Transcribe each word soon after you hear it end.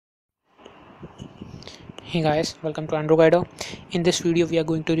Hey guys, welcome to AndroGuider. In this video, we are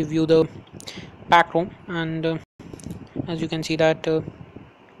going to review the PAC ROM, and as you can see that when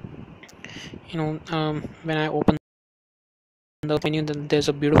I open the menu, there's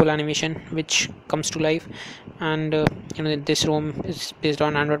a beautiful animation which comes to life, and this ROM is based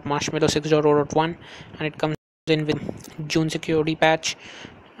on Android Marshmallow 6.0.1, and it comes in with June security patch,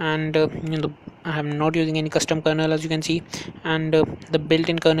 and I am not using any custom kernel, as you can see, and the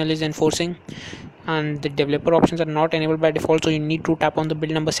built-in kernel is enforcing, and the developer options are not enabled by default, so you need to tap on the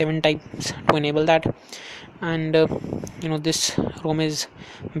build number 7 times to enable that. And this ROM is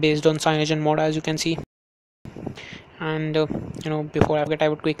based on CyanogenMod, mode, as you can see. And before I forget, I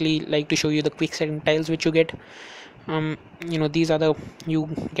would quickly like to show you the quick setting tiles which you get. These are the you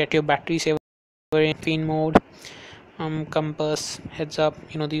get your battery saver in clean mode, compass, heads up.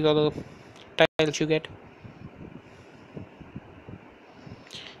 These are the tiles you get,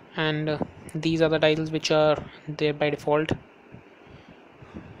 and these are the tiles which are there by default.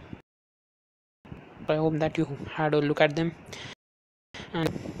 I hope that you had a look at them, and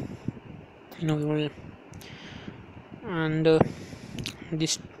we will, and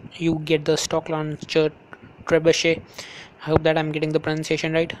this you get the stock launcher trebuchet. I hope that I'm getting the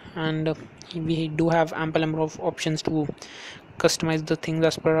pronunciation right, and we do have ample number of options to customize the things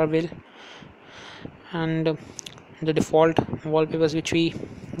as per our will. And the default wallpapers which we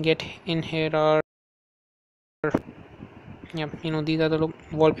get in here are, these are the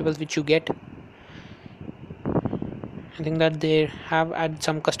wallpapers which you get. I think that they have added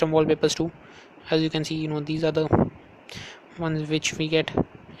some custom wallpapers too. As you can see, these are the ones which we get.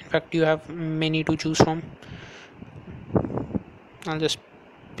 In fact, you have many to choose from. I'll just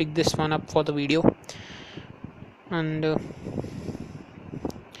pick this one up for the video, and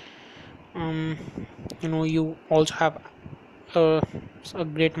you also have a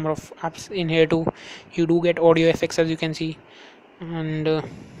great number of apps in here too. You do get audio effects, as you can see, and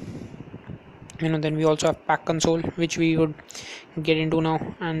then we also have PAC console, which we would get into now.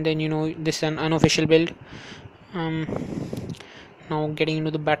 And then this is an unofficial build. Now getting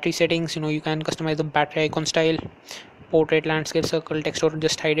into the battery settings, you can customize the battery icon style, portrait, landscape, circle, text, or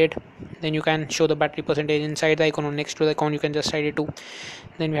just hide it. Then you can show the battery percentage inside the icon or next to the icon. You can just hide it too.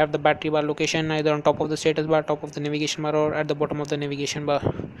 Then we have the battery bar location, either on top of the status bar, top of the navigation bar, or at the bottom of the navigation bar.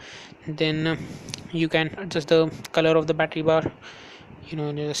 Then you can adjust the color of the battery bar.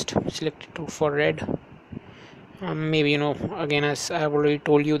 Just select it for red. Maybe again, as I have already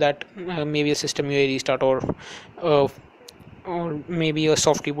told you, that maybe a system UA restart or maybe a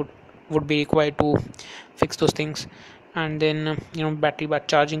soft reboot would be required to fix those things. And then battery bar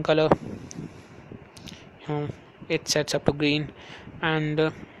charging color, it sets up to green.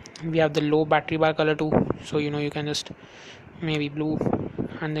 And we have the low battery bar color too, so you can just maybe blue.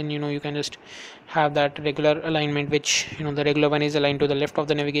 And then you can just have that regular alignment, which the regular one is aligned to the left of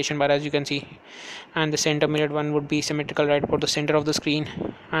the navigation bar, as you can see, and the center mirrored one would be symmetrical right for the center of the screen,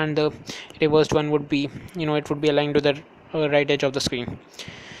 and the reversed one would be it would be aligned to the right edge of the screen.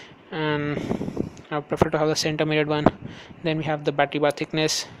 And I prefer to have the center mirrored one. Then we have the battery bar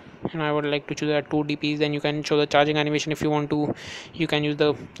thickness, and I would like to choose that 2 dps. Then you can show the charging animation if you want to. You can use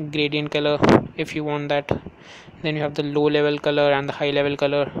the gradient color if you want that. Then you have the low level color and the high level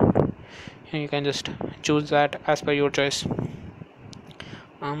color, and you can just choose that as per your choice.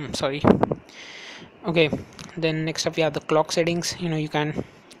 Sorry. Okay, then next up we have the clock settings. You can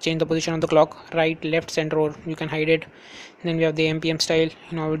change the position of the clock, right, left, center, or you can hide it. Then we have the MPM style.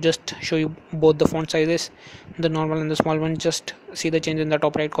 I will just show you both the font sizes, the normal and the small one. Just see the change in the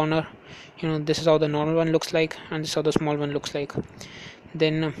top right corner. This is how the normal one looks like, and this is how the small one looks like.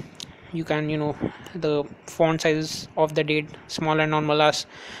 Then you can the font sizes of the date, small and normal, are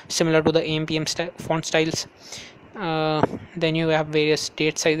similar to the AMPM font styles. Then you have various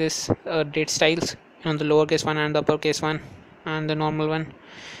date sizes, date styles, the lowercase one and the uppercase one and the normal one.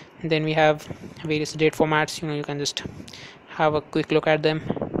 Then we have various date formats. You can just have a quick look at them,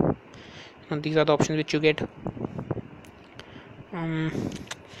 and these are the options which you get.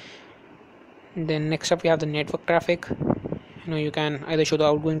 Then next up we have the network traffic. You can either show the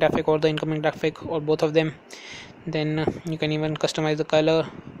outgoing traffic or the incoming traffic, or both of them. Then you can even customize the color,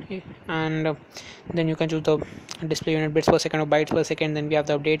 and then you can choose the display unit bits per second or bytes per second. Then we have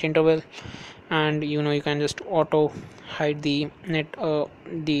the update interval, and you can just auto hide the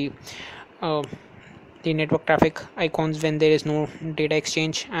network traffic icons when there is no data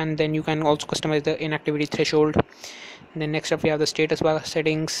exchange. And then you can also customize the inactivity threshold. Then next up we have the status bar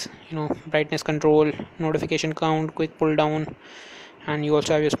settings, brightness control, notification count, quick pull down, and you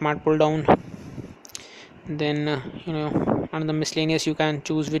also have your smart pull down. Then under the miscellaneous, you can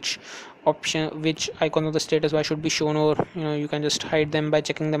choose which icon of the status bar should be shown, or you can just hide them by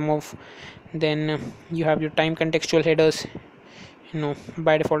checking them off. Then you have your time contextual headers.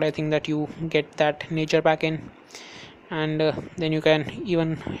 By default I think that you get that nature pack in. And then you can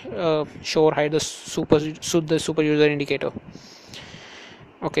even show or hide the super user indicator.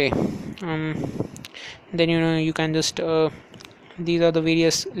 Okay. Then you can just these are the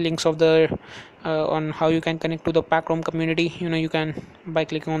various links of the on how you can connect to the PAC ROM community. You can, by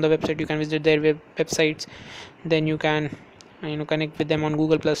clicking on the website, you can visit their websites. Then you can connect with them on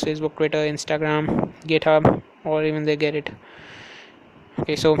Google Plus, Facebook, Twitter, Instagram, GitHub, or even they get it.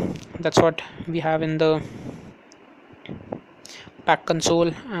 Okay, so that's what we have in the PAC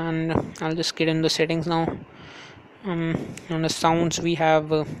console, and I'll just get in the settings now. On the sounds, we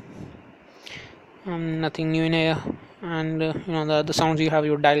have nothing new in here. And the other sounds, you have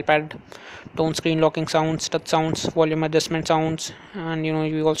your dial pad, tone, screen locking sounds, touch sounds, volume adjustment sounds, and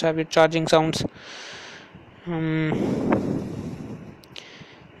you also have your charging sounds.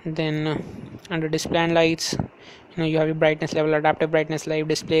 Then under display and lights, you have your brightness level, adaptive brightness, live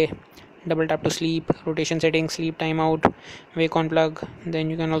display, double tap to sleep, rotation settings, sleep timeout, wake on plug. Then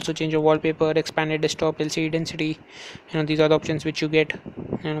you can also change your wallpaper, expanded desktop, LCD density. These are the options which you get.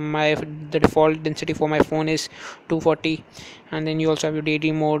 The default density for my phone is 240. And then you also have your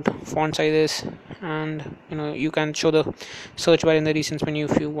daydream mode, font sizes, and you can show the search bar in the recents menu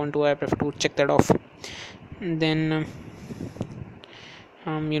if you want to. I prefer to check that off. Then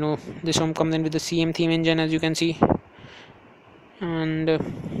this home comes in with the CM theme engine, as you can see. And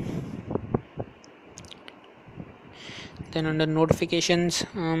then under notifications,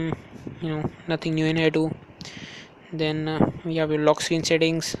 nothing new in here too. Then we have your lock screen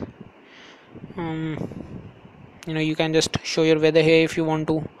settings. You can just show your weather here if you want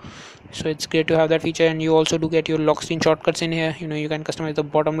to, so it's great to have that feature. And you also do get your lock screen shortcuts in here. You can customize the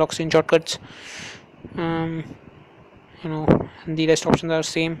bottom lock screen shortcuts. The rest options are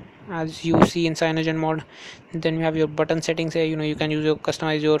same as you see in Cyanogen mod. Then we have your button settings here. You can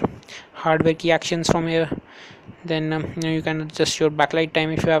customize your hardware key actions from here. Then you can adjust your backlight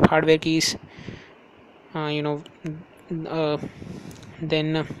time if you have hardware keys. Then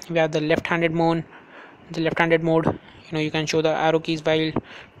we have the left-handed mode. You can show the arrow keys while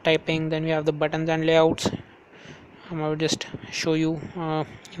typing. Then we have the buttons and layouts. I will just show you.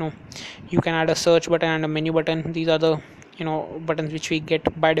 You can add a search button and a menu button. These are the buttons which we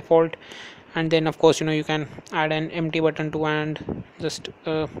get by default. And then of course you can add an empty button too, and just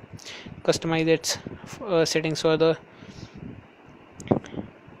customize its settings further.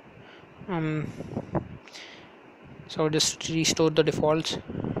 So just restore the defaults.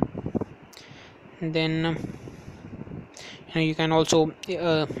 Then you can also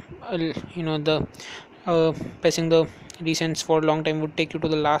pressing the recents for a long time would take you to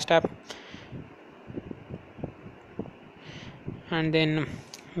the last app. And then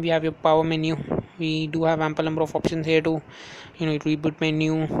we have your power menu. We do have ample number of options here too. Reboot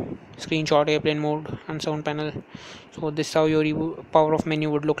menu, screenshot, airplane mode, and sound panel. So this is how your power off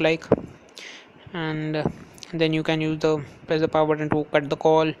menu would look like. And then you can press the power button to cut the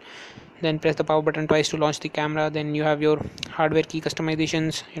call. Then press the power button twice to launch the camera. Then you have your hardware key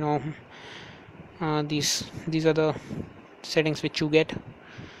customizations. These are the settings which you get.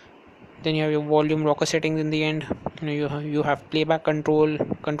 Then you have your volume rocker settings in the end. You have playback control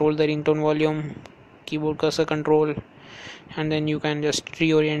the ringtone volume, keyboard cursor control, and then you can just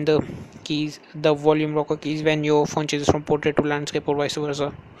reorient the volume rocker keys when your phone changes from portrait to landscape or vice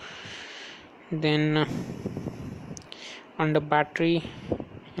versa. Then under battery,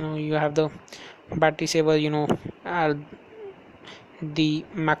 you have the battery saver. The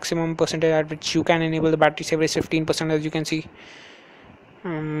maximum percentage at which you can enable the battery saver is 15%, as you can see.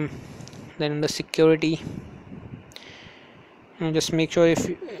 Then in the security, just make sure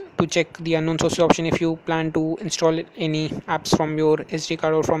to check the unknown sources option if you plan to install any apps from your SD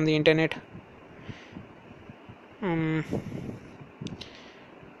card or from the internet.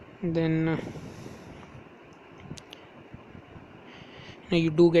 Then you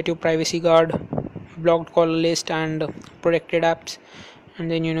do get your privacy guard, blocked caller list, and protected apps.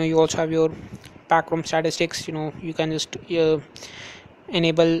 And then you also have your PAC ROM statistics. You can just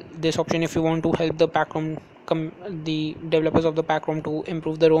enable this option if you want to help the PAC ROM the developers of the PAC ROM to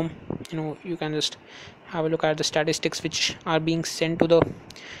improve the ROM. You can just have a look at the statistics which are being sent to the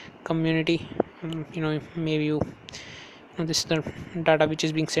community. Maybe this is the data which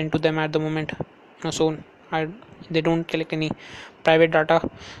is being sent to them at the moment. So they don't collect any private data,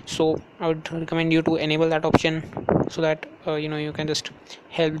 so I would recommend you to enable that option, so that you can just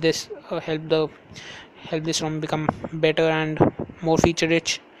help the help this ROM become better and more feature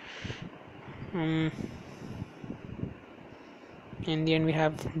rich. In the end, we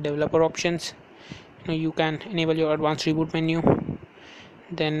have developer options. You can enable your advanced reboot menu.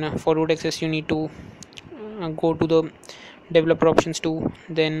 Then for root access, you need to go to the developer options too.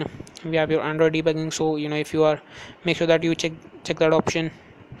 Then we have your Android debugging, so if you are, make sure that you check that option.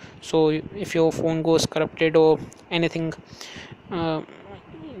 So if your phone goes corrupted or anything,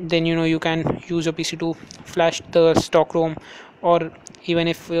 then you can use your PC to flash the stock ROM, or even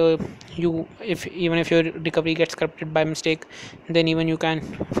if even if your recovery gets corrupted by mistake, then even you can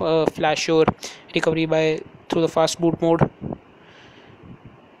flash your recovery by through the fast boot mode.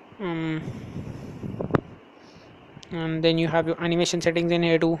 And then you have your animation settings in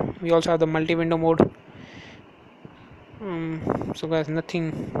here too. We also have the multi-window mode. So guys,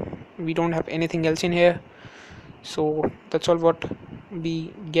 we don't have anything else in here, so that's all what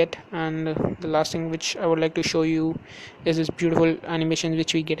we get. And the last thing which I would like to show you is this beautiful animation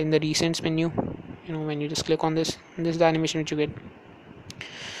which we get in the recents menu. When you just click on this is the animation which you get.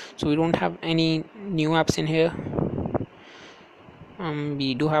 So we don't have any new apps in here.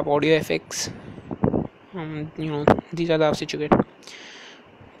 We do have audio effects. These are the apps that you get.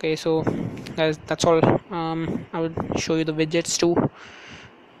 Okay, so guys, that's all. I will show you the widgets too.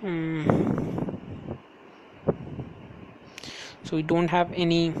 So we don't have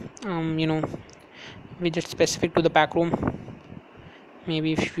any widget specific to the PAC ROM.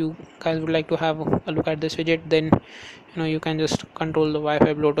 Maybe if you guys would like to have a look at this widget, then you can just control the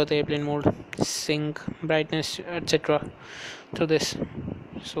Wi-Fi, Bluetooth, airplane mode, sync, brightness, etc. through this.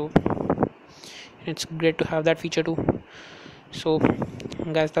 So it's great to have that feature too. So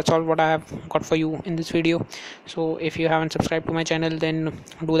guys, that's all what I have got for you in this video. So if you haven't subscribed to my channel, then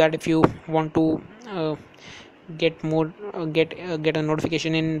do that if you want to get a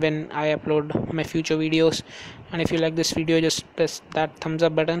notification in when I upload my future videos. And if you like this video, just press that thumbs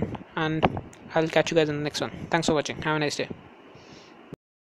up button, and I'll catch you guys in the next one. Thanks for watching. Have a nice day.